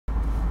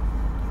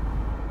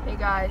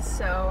guys.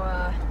 So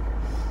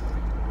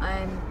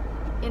I'm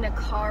in a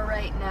car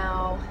right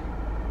now.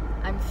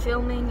 I'm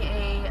filming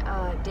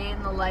a day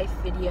in the life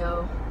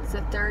video. It's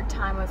the third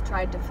time I've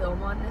tried to film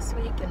one this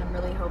week, and I'm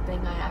really hoping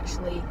I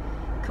actually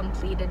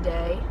complete a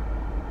day.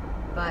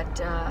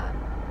 But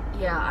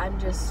yeah, I'm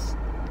just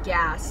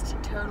gassed,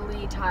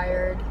 totally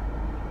tired.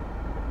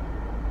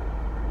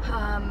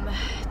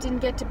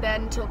 Didn't get to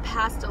bed until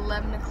past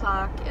 11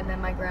 o'clock, and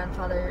then my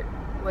grandfather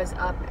was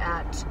up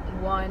at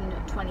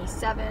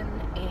 1:27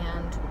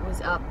 and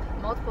was up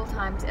multiple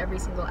times every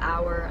single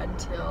hour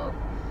until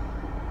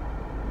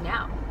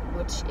now,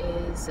 which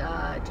is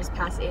just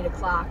past 8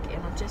 o'clock,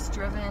 and I've just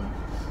driven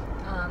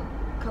a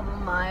couple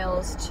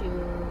miles to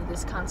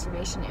this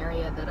conservation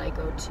area that I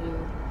go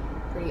to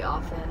pretty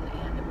often,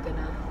 and I'm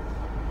gonna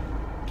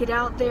get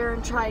out there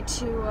and try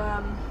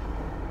to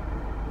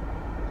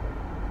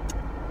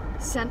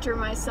center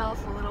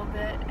myself a little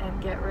bit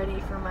and get ready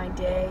for my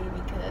day,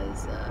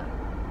 because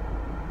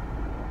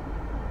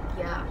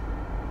yeah,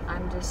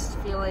 I'm just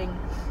feeling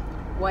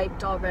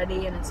wiped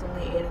already, and it's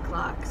only 8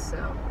 o'clock,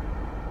 so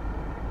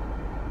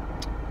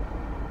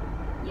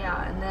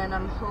yeah. And then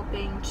I'm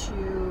hoping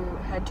to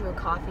head to a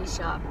coffee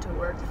shop to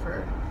work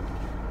for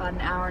about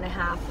an hour and a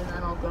half, and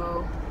then I'll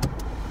go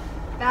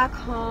back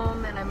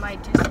home, and I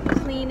might do some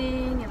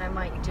cleaning, and I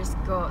might just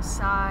go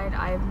outside.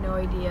 I have no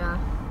idea.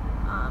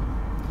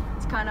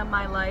 It's kind of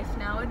my life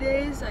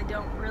nowadays. I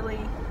don't really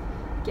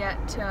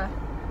get to...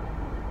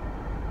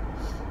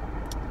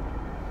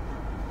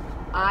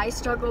 I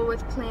struggle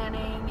with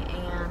planning,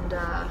 and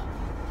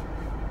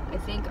I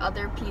think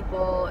other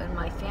people in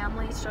my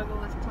family struggle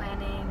with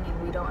planning,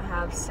 and we don't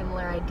have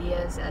similar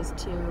ideas as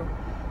to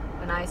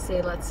when I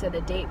say let's set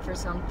a date for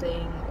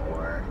something,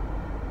 or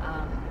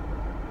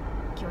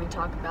can we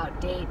talk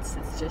about dates.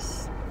 It's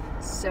just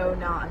so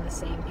not on the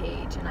same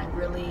page, and I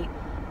really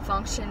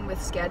function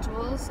with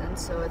schedules, and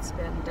so it's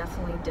been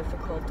definitely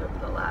difficult over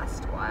the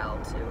last while,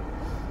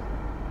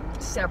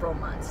 to several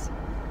months,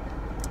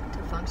 to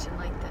function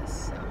like this.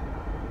 So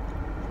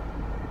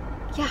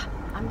yeah,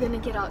 I'm gonna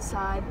get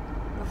outside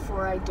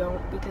before I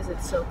don't, because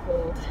it's so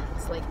cold.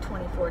 It's like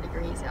 24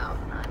 degrees out,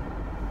 and I'm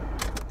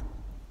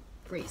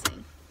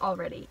freezing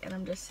already, and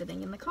I'm just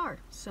sitting in the car.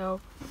 So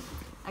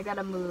I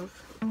gotta move.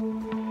 I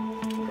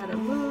gotta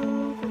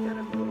move. I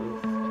gotta move.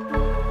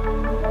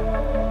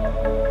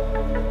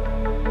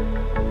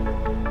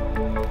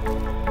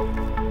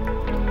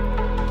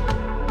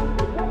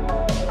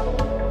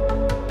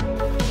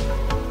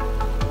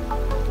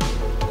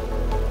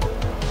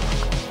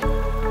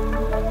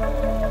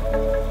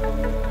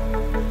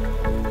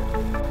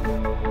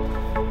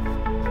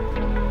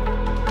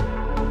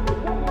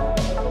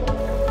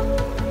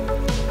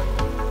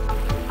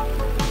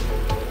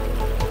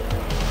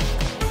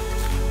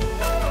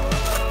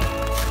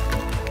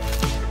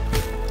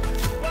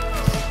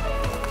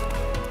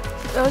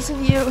 Those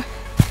of you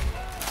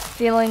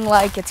feeling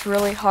like it's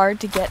really hard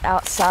to get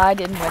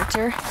outside in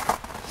winter,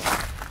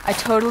 I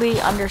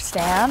totally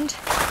understand,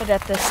 but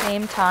at the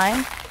same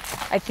time,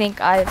 I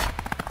think I've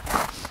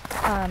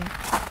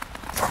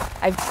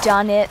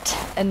done it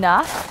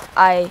enough.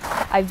 I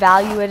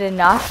value it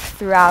enough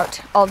throughout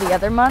all the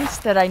other months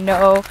that I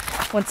know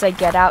once I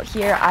get out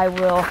here, I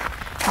will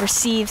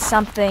receive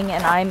something,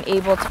 and I'm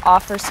able to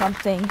offer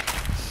something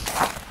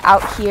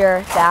out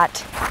here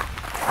that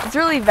it's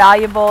really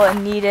valuable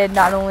and needed,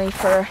 not only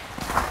for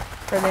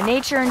the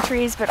nature and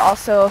trees, but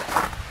also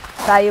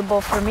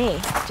valuable for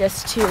me,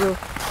 just to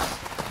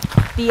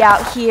be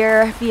out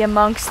here, be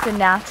amongst the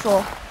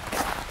natural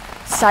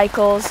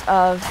cycles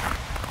of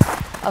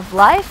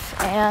life,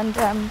 and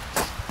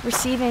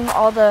receiving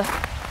all the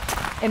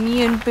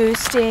immune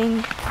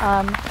boosting,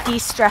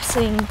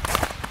 de-stressing,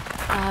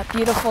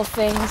 beautiful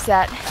things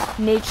that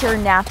nature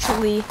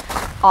naturally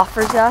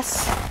offers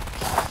us.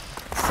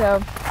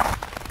 So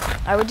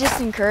I would just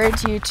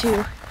encourage you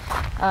to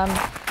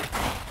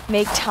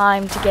make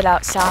time to get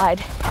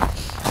outside,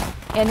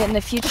 and in the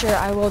future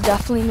I will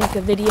definitely make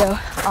a video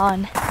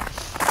on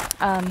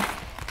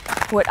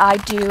what I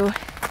do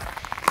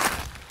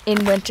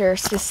in winter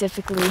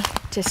specifically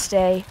to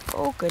stay,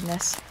 oh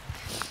goodness,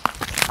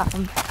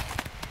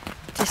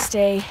 to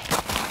stay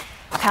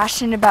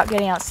passionate about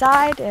getting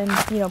outside, and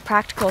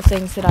practical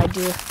things that I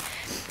do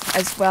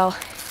as well.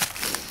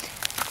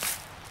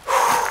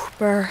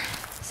 Brr.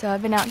 So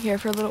I've been out here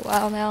for a little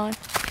while now, and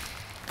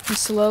I'm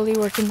slowly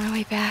working my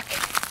way back.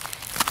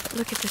 But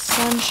look at the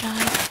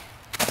sunshine.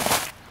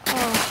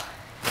 Oh.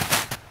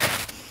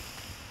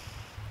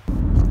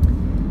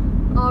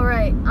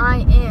 Alright,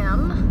 I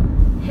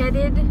am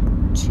headed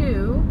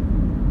to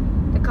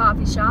the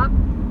coffee shop,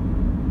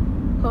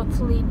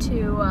 hopefully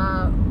to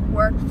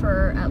work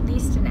for at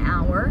least an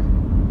hour.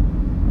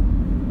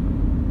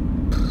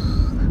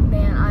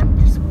 Man, I'm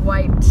just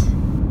wiped.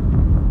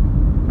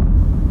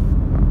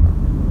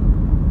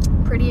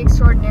 Pretty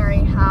extraordinary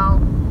how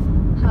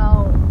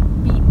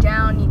beat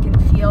down you can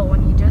feel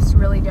when you just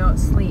really don't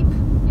sleep.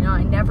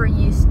 I never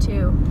used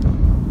to,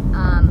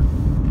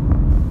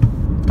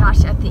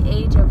 gosh, at the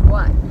age of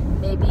what,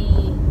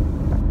 maybe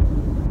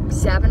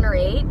 7 or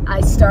 8,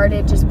 I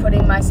started just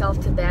putting myself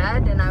to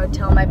bed, and I would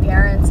tell my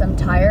parents I'm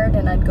tired,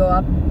 and I'd go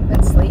up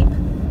and sleep.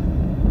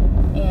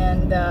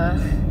 And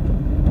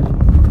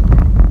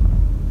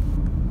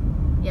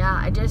yeah,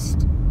 I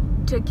just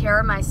took care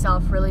of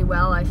myself really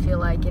well, I feel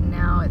like, and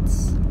now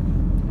it's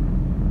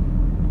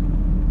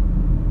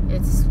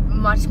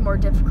much more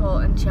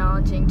difficult and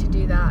challenging to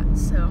do that.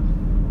 So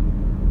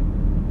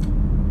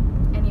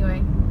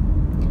anyway,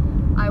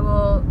 I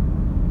will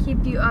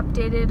keep you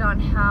updated on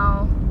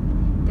how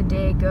the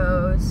day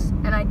goes,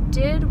 and I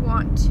did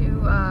want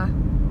to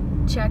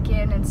check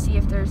in and see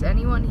if there's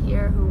anyone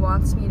here who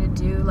wants me to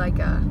do like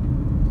a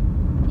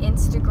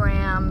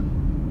Instagram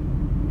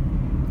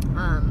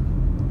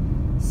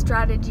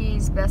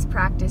strategies, best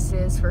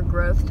practices for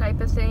growth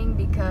type of thing,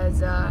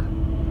 because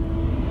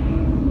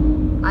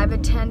I've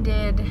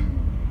attended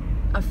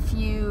a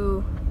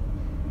few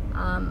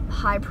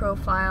high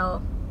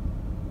profile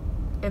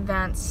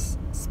events,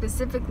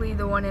 specifically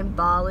the one in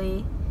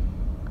Bali,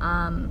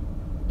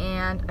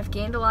 and I've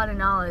gained a lot of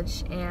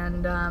knowledge,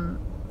 and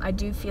I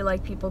do feel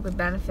like people could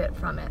benefit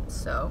from it.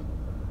 So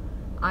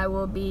I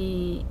will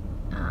be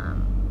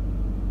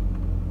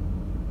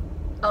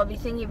I'll be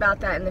thinking about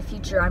that in the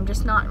future. I'm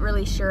just not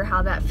really sure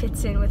how that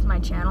fits in with my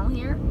channel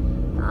here,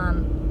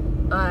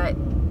 but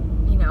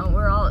you know,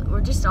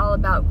 we're just all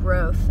about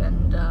growth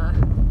and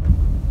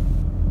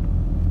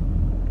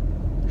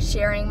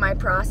sharing my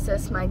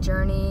process, my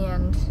journey,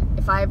 and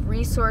if I have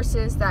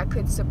resources that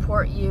could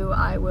support you,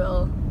 I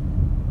will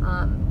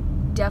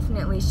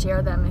definitely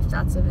share them if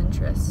that's of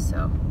interest.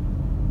 So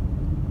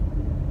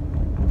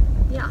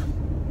yeah.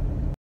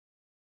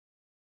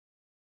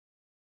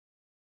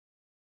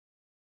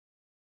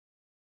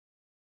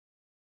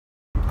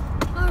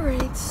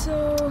 Alright,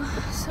 so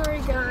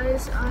sorry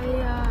guys, I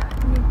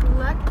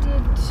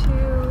neglected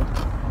to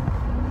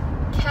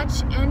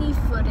catch any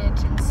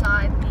footage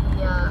inside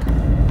the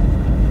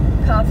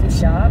coffee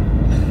shop.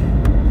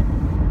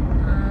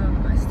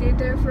 I stayed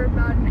there for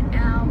about an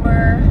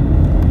hour,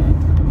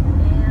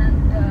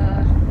 and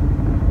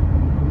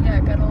yeah, I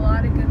got a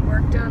lot of good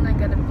work done. I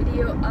got a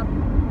video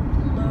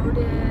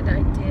uploaded,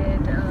 I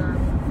did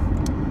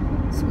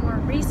some more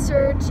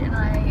research, and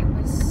I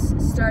was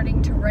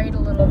starting to write a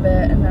little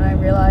bit, and then I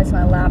realized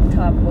my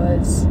laptop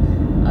was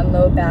on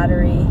low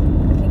battery.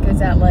 I think it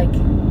was at like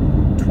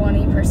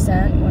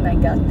 20% when I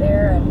got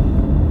there, and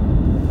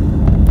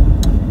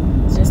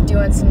was just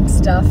doing some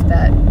stuff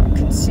that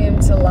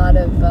consumes a lot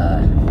of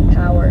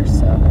power,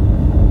 so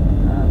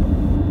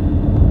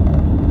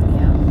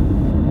yeah.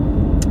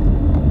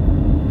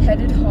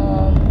 Headed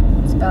home.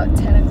 It's about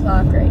 10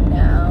 o'clock right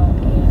now,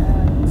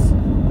 and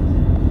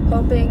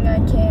hoping I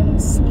can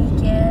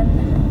sneak in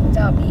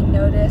without being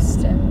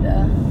noticed and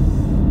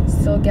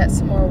still get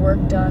some more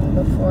work done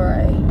before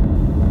I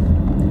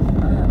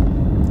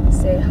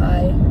say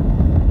hi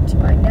to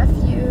my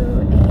nephew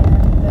and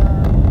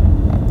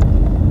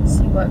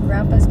see what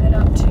Grandpa's been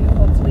up to.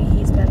 Hopefully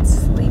he's been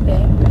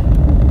sleeping,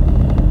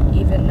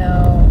 even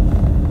though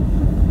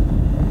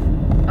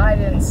I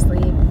didn't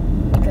sleep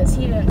because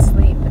he didn't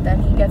sleep, but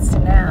then he gets to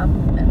nap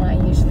and I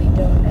usually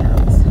don't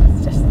nap, so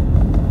it's just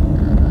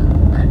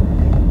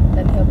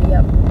then he'll be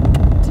up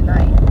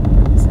tonight.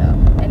 So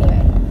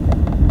anyway,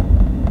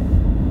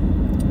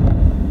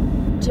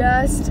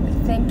 just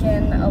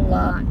thinking a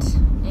lot,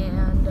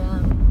 and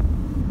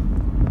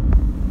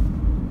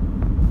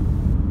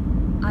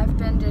I've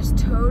been just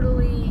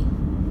totally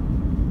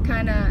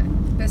kind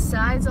of,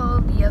 besides all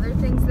of the other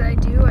things that I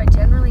do, I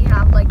generally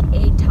have like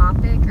a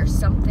topic or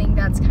something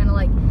that's kind of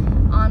like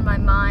on my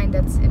mind,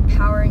 that's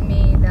empowering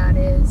me, that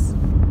is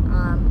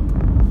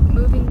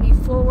moving me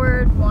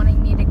forward,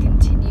 wanting me to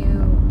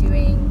continue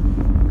doing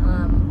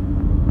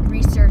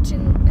research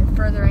and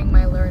furthering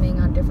my learning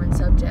on different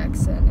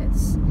subjects. And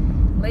it's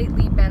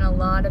lately been a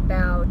lot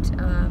about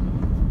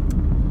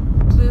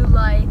blue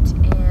light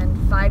and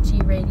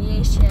 5G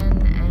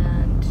radiation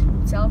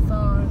and cell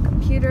phone,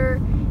 computer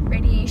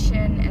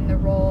radiation, and the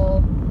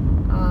role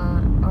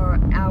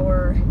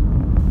our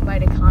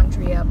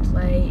mitochondria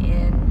play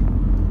in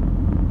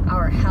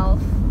our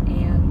health,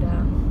 and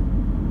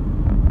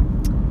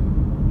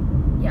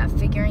yeah,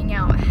 figuring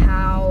out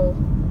how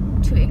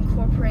to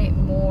incorporate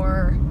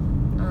more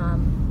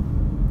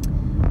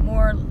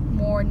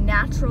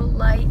natural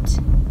light,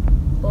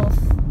 both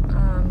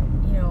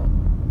you know,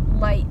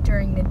 light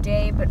during the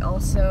day, but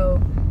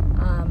also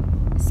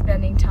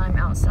spending time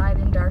outside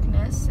in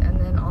darkness, and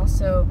then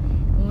also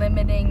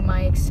limiting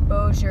my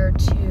exposure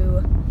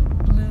to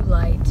blue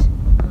light,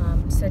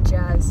 such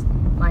as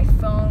my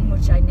phone,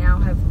 which I now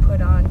have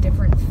put on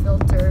different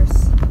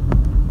filters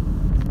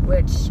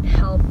which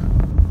help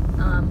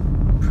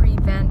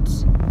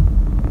prevent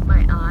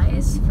my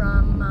eyes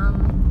from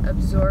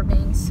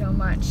absorbing so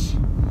much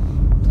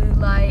blue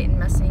light and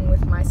messing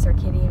with my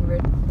circadian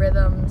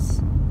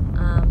rhythms.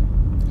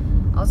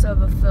 Also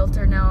have a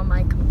filter now on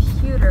my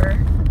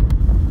computer,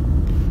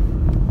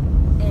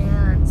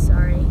 and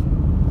sorry,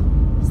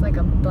 there's like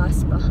a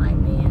bus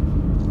behind me and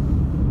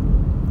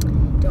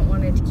don't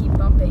want it to keep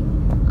bumping,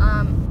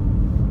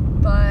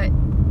 but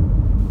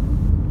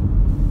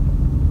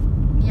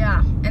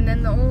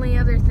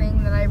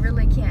thing that I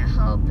really can't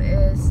help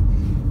is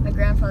my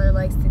grandfather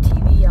likes the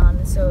TV on,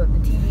 and so the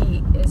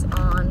TV is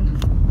on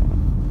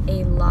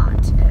a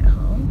lot at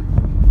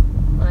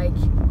home. Like,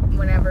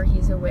 whenever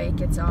he's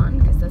awake, it's on,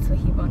 because that's what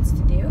he wants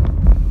to do.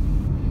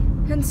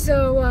 And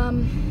so,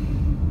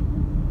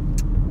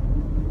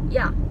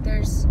 yeah,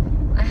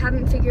 I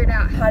haven't figured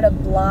out how to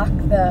block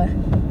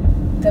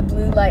the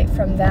blue light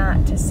from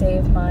that to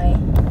save my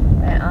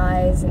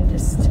eyes and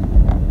just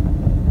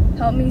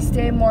help me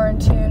stay more in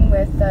tune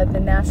with the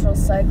natural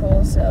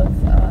cycles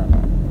of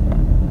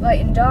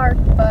light and dark.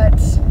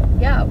 But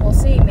yeah, we'll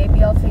see.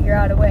 Maybe I'll figure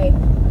out a way.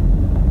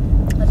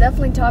 I'll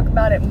definitely talk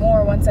about it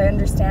more once I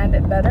understand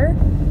it better.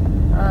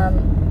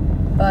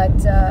 But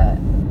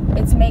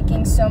it's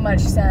making so much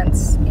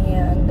sense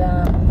and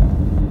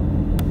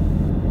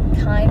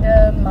kind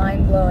of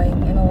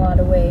mind-blowing in a lot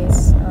of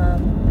ways.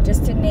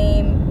 Just to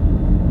name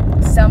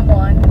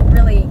someone,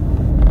 really,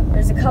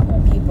 there's a couple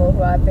people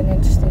who I've been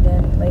interested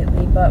in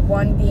lately, but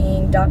one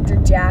being Dr.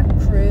 Jack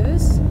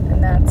Kruse,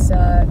 and that's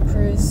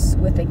Kruse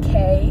with a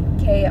K,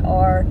 Kruse.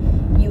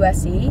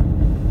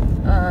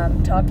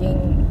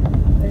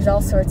 There's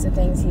all sorts of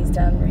things he's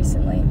done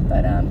recently,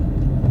 but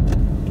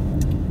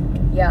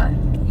yeah,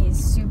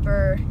 he's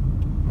super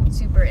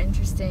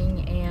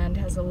interesting and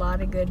has a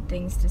lot of good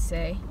things to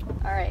say.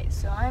 Alright,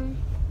 so I'm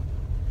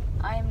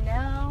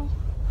now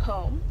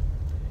home,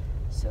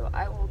 so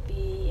I will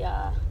be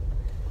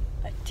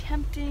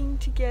attempting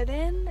to get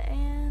in,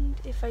 and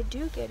if I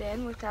do get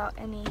in without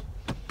any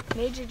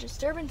major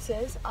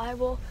disturbances, I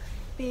will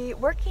be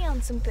working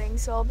on some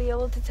things, so I'll be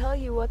able to tell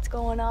you what's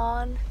going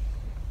on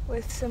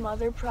with some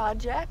other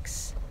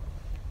projects.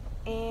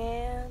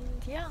 And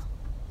yeah,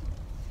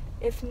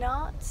 if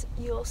not,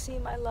 you'll see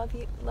my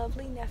lovely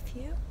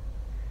nephew,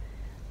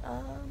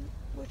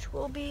 which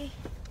will be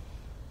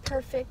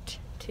perfect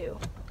too.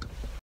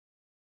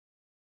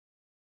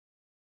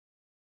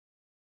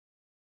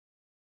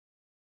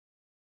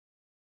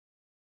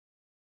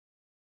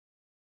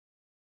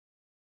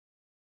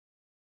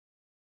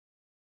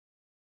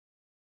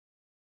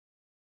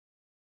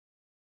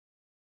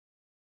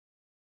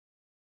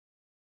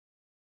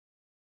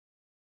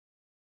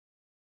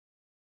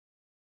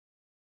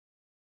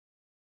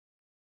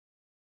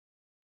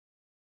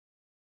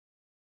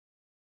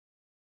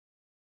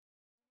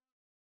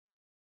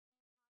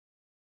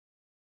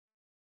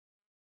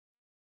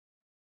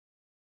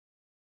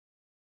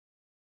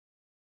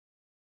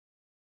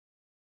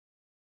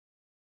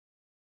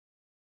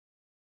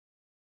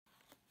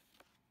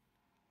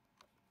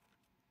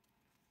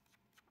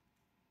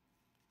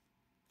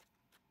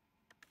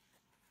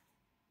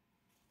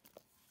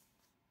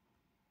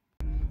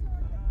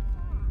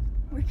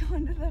 We're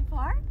going to the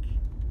park?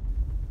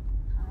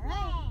 All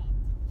right.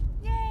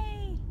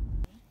 Yay!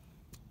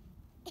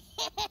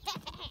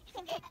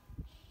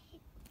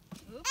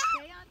 Oops,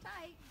 stay on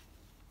tight.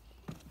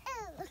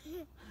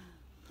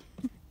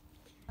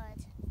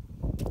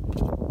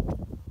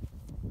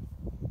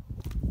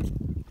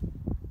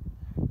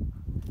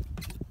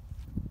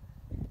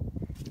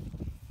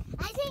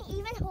 I didn't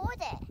even hold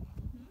it.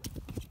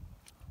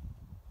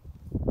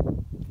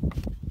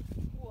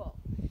 Whoa.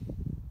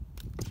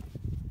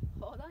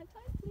 Hold on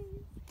tight,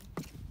 please.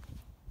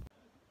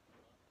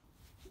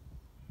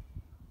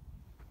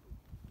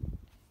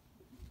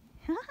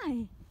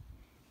 Hi.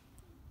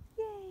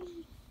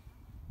 Yay.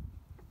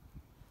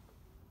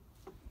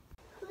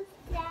 Who's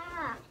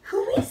that?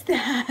 Who is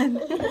that?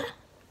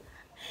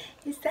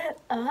 Is that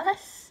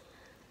us?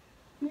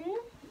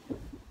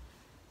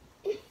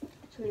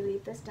 Should we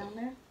leave this down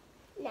there?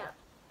 No.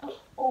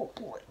 Oh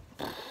boy.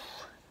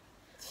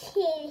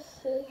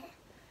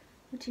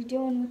 What you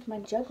doing with my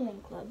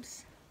juggling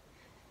clubs?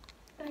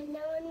 I know.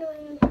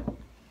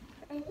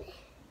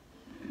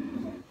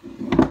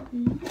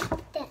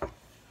 There.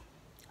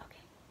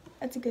 Okay,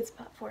 that's a good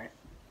spot for it.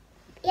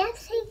 You have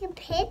to take a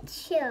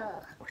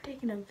picture. We're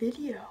taking a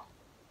video.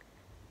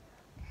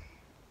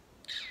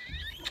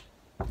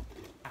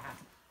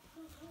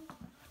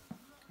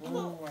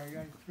 Oh, I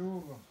got two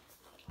of them.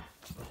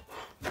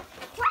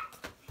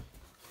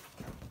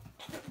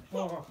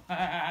 Oh,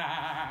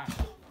 how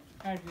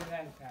do you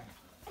like that?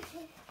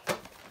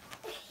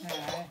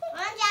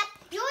 On Jack,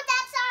 you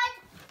that side.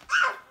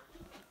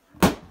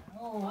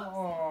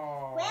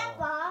 Oh,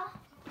 Grandpa.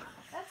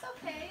 That's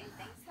okay.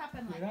 Things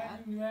happen like did I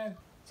that. do that?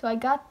 So I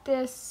got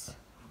this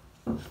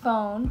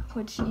phone,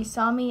 which you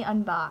saw me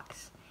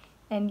unbox.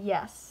 And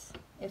yes,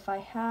 if I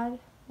had,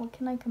 what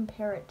can I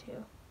compare it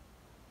to?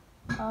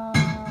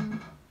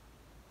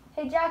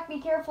 Hey Jack, be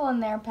careful in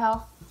there,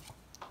 pal.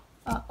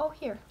 Oh,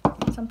 here,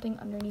 something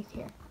underneath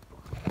here.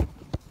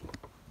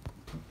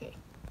 Okay,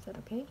 is that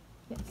okay?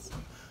 Yes.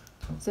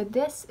 So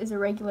this is a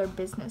regular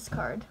business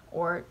card,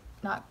 or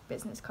not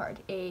business card,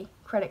 a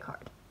credit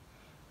card.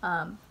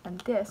 And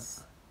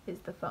this is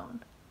the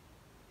phone.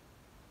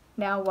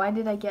 Now, why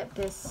did I get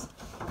this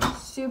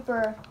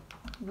super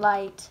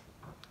light,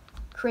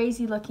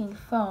 crazy looking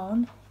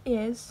phone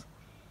is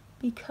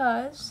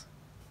because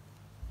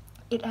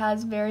it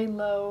has very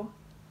low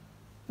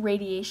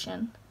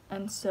radiation,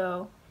 and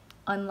so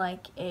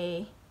unlike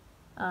a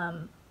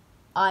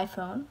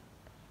iPhone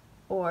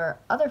or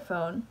other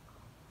phone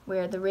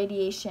where the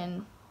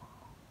radiation,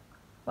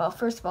 well,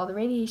 first of all, the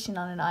radiation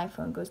on an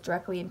iPhone goes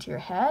directly into your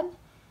head,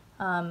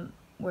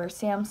 where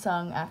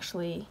Samsung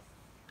actually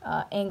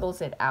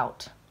angles it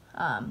out.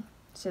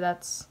 So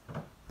that's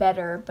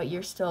better, but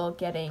you're still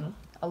getting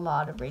a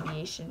lot of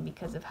radiation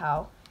because of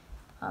how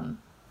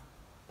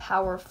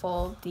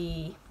powerful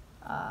the,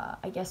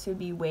 I guess it would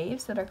be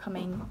waves that are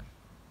coming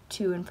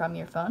to and from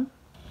your phone.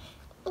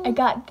 I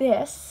got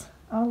this.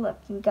 Oh, look,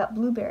 we got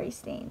blueberry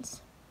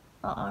stains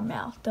on our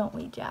mouth, don't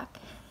we, Jack?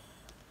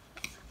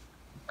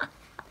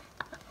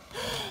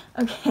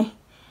 Okay,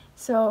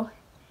 so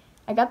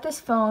I got this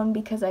phone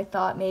because I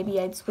thought maybe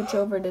I'd switch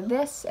over to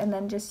this and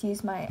then just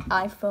use my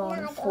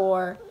iPhone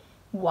for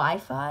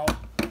Wi-Fi.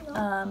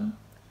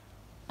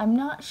 I'm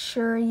not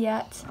sure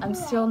yet. I'm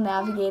still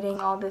navigating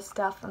all this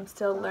stuff. I'm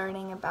still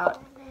learning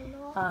about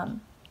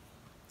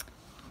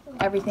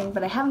everything,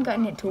 but I haven't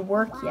gotten it to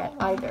work yet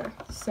either.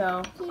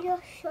 So,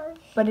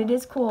 but it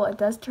is cool. It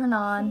does turn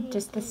on.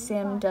 Just the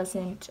SIM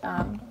doesn't.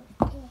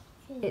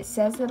 It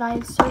says that I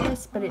have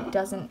service, but it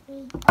doesn't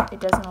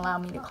allow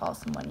me to call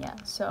someone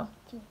yet. So,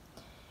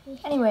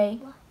 anyway,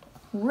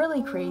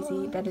 really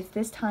crazy that it's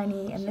this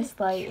tiny and this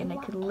light, and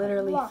it could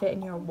literally fit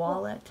in your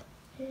wallet.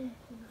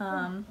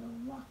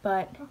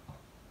 But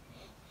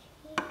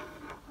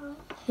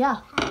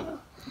yeah,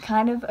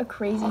 kind of a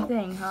crazy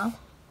thing, huh?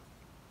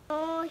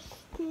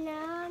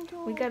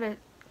 We gotta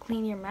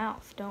clean your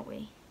mouth, don't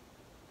we?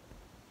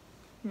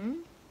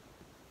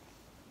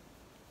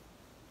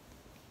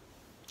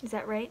 Is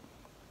that right?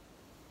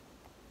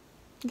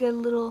 You got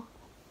little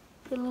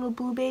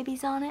blue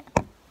babies on it?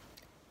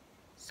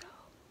 So,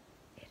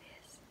 it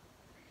is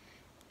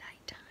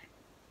nighttime.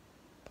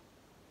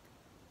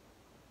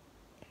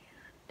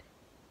 And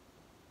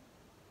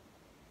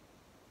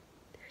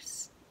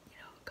there's,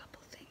 a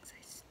couple things I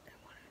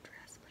want to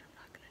address, but I'm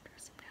not going to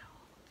address them now.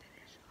 I'll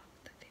finish off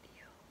the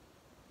video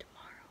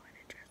tomorrow and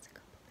address a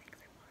couple things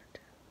I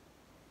wanted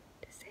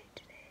to say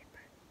today,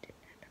 but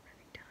didn't end up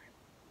having time.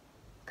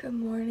 Good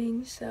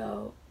morning.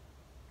 So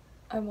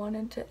I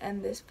wanted to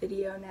end this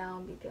video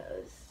now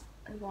because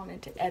I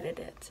wanted to edit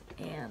it,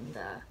 and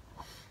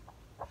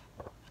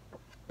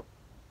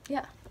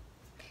yeah,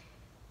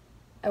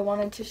 I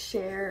wanted to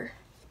share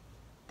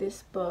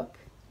this book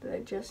that I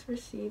just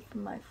received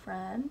from my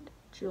friend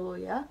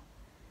Julia.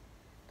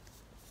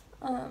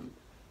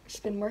 She's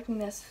been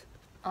working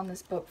on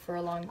this book for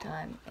a long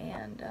time,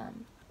 and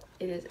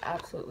it is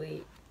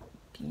absolutely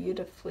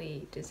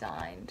beautifully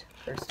designed.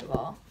 First of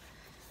all,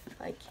 if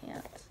I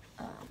can't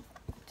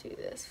do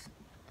this.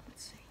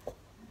 Let's see.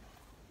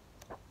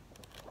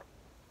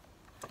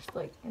 Just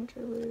like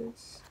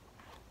interludes.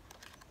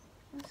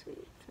 Let's see,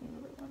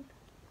 another one.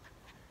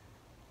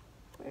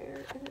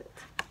 Where is it?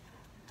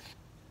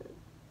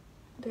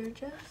 They're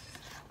just,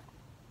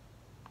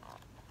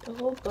 the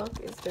whole book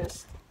is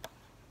just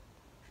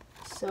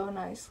so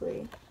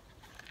nicely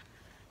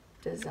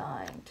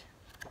designed.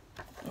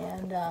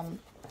 And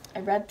I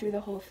read through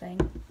the whole thing,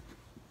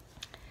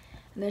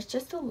 and there's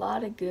just a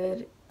lot of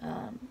good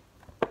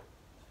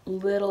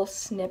little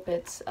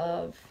snippets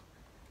of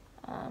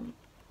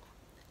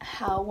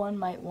how one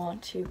might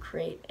want to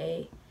create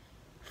a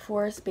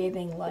forest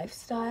bathing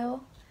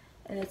lifestyle,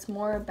 and it's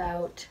more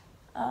about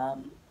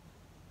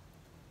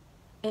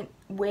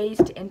ways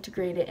to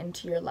integrate it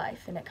into your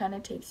life, and it kind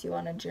of takes you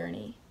on a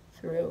journey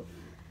through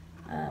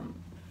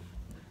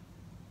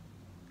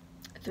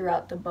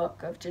throughout the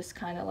book of just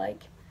kind of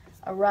like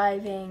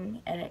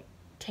arriving, and it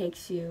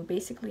takes you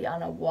basically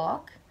on a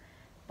walk,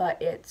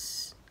 but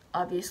it's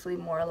obviously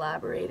more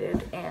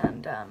elaborated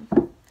and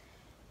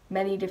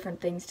many different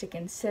things to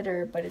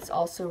consider, but it's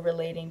also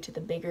relating to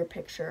the bigger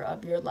picture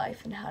of your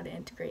life and how to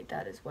integrate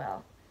that as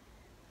well.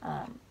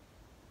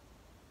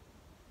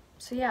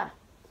 So yeah,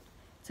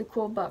 it's a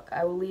cool book.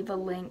 I will leave a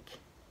link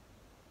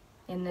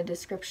in the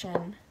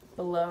description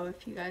below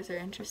if you guys are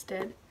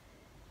interested,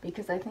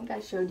 because I think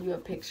I showed you a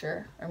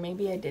picture, or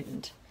maybe I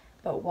didn't,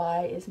 but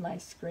why is my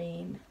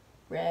screen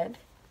red?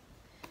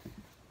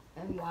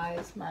 And why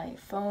is my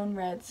phone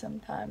red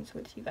sometimes,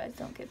 which you guys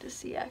don't get to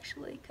see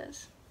actually,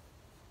 because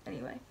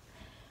anyway,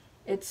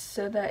 it's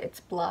so that it's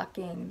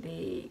blocking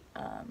the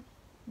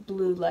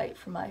blue light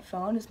from my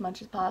phone as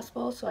much as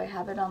possible, so I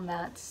have it on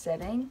that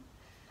setting.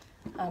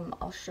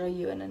 I'll show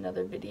you in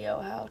another video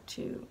how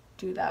to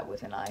do that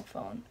with an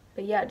iPhone.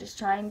 But yeah, just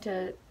trying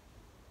to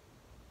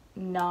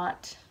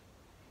not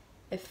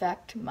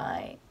affect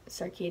my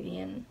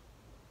circadian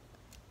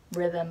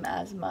rhythm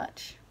as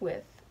much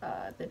with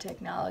the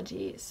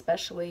technology,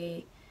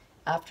 especially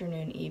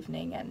afternoon,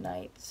 evening, and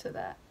night, so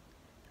that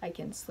I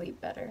can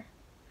sleep better.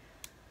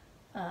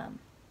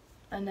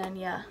 And then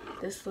yeah,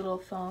 this little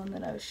phone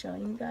that I was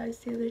showing you guys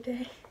the other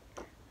day.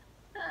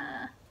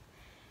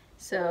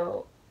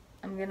 So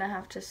I'm gonna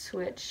have to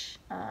switch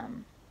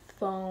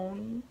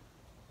phone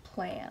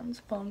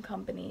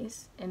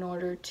companies in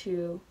order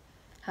to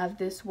have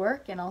this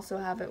work and also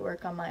have it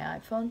work on my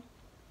iPhone.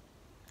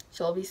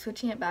 So I'll be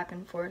switching it back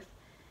and forth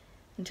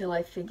until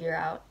I figure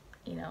out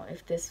you know,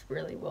 if this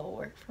really will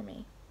work for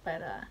me.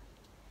 But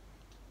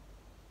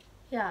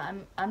yeah,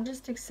 I'm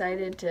just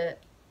excited to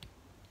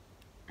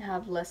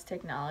have less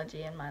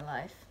technology in my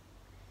life.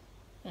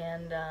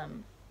 And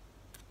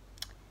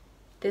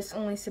this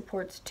only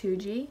supports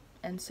 2G,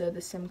 and so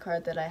the SIM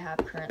card that I have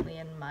currently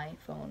in my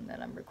phone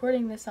that I'm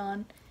recording this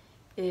on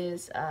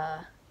is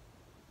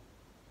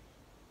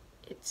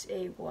it's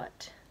a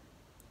what?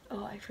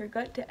 Oh, I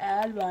forgot to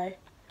add my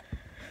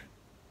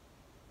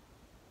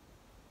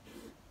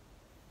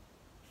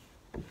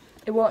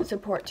it won't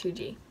support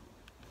 2G.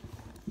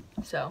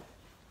 So,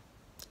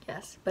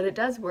 yes, but it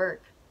does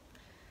work.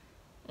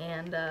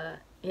 And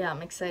yeah,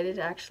 I'm excited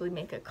to actually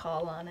make a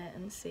call on it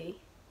and see,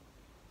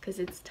 because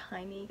it's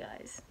tiny,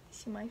 guys.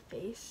 See my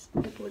face?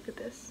 Like, look at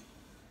this.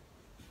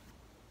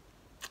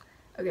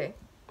 Okay,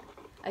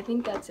 I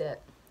think that's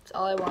it. That's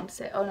all I want to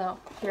say. Oh no,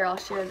 here, I'll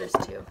share this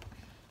too.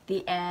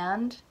 The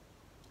And,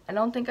 I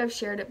don't think I've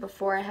shared it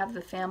before. I have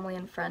the Family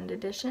and Friend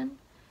edition.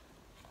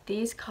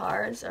 These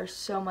cards are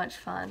so much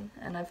fun,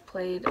 and I've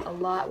played a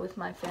lot with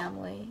my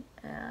family,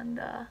 and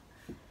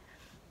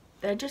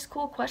they're just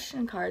cool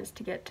question cards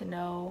to get to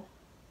know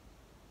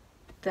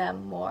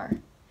them more.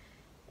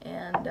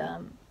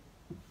 And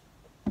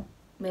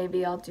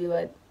maybe I'll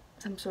do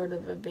some sort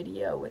of a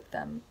video with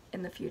them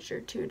in the future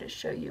too, to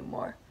show you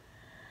more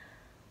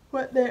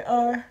what they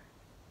are.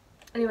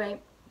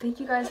 Anyway, thank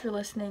you guys for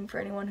listening. For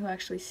anyone who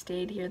actually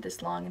stayed here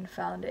this long and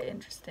found it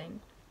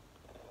interesting,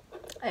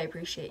 I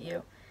appreciate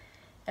you.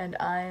 And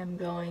I am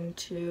going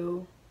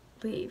to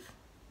leave,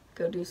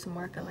 go do some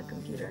work on the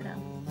computer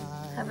now.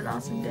 Have an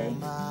awesome day.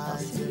 I'll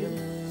see you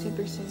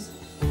super soon.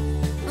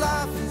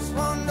 Life is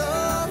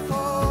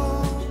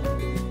wonderful.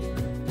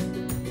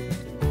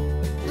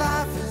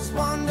 Life is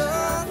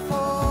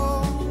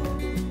wonderful.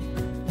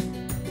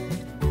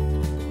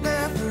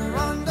 Never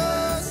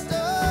understood,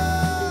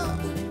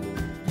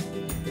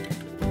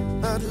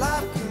 but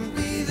life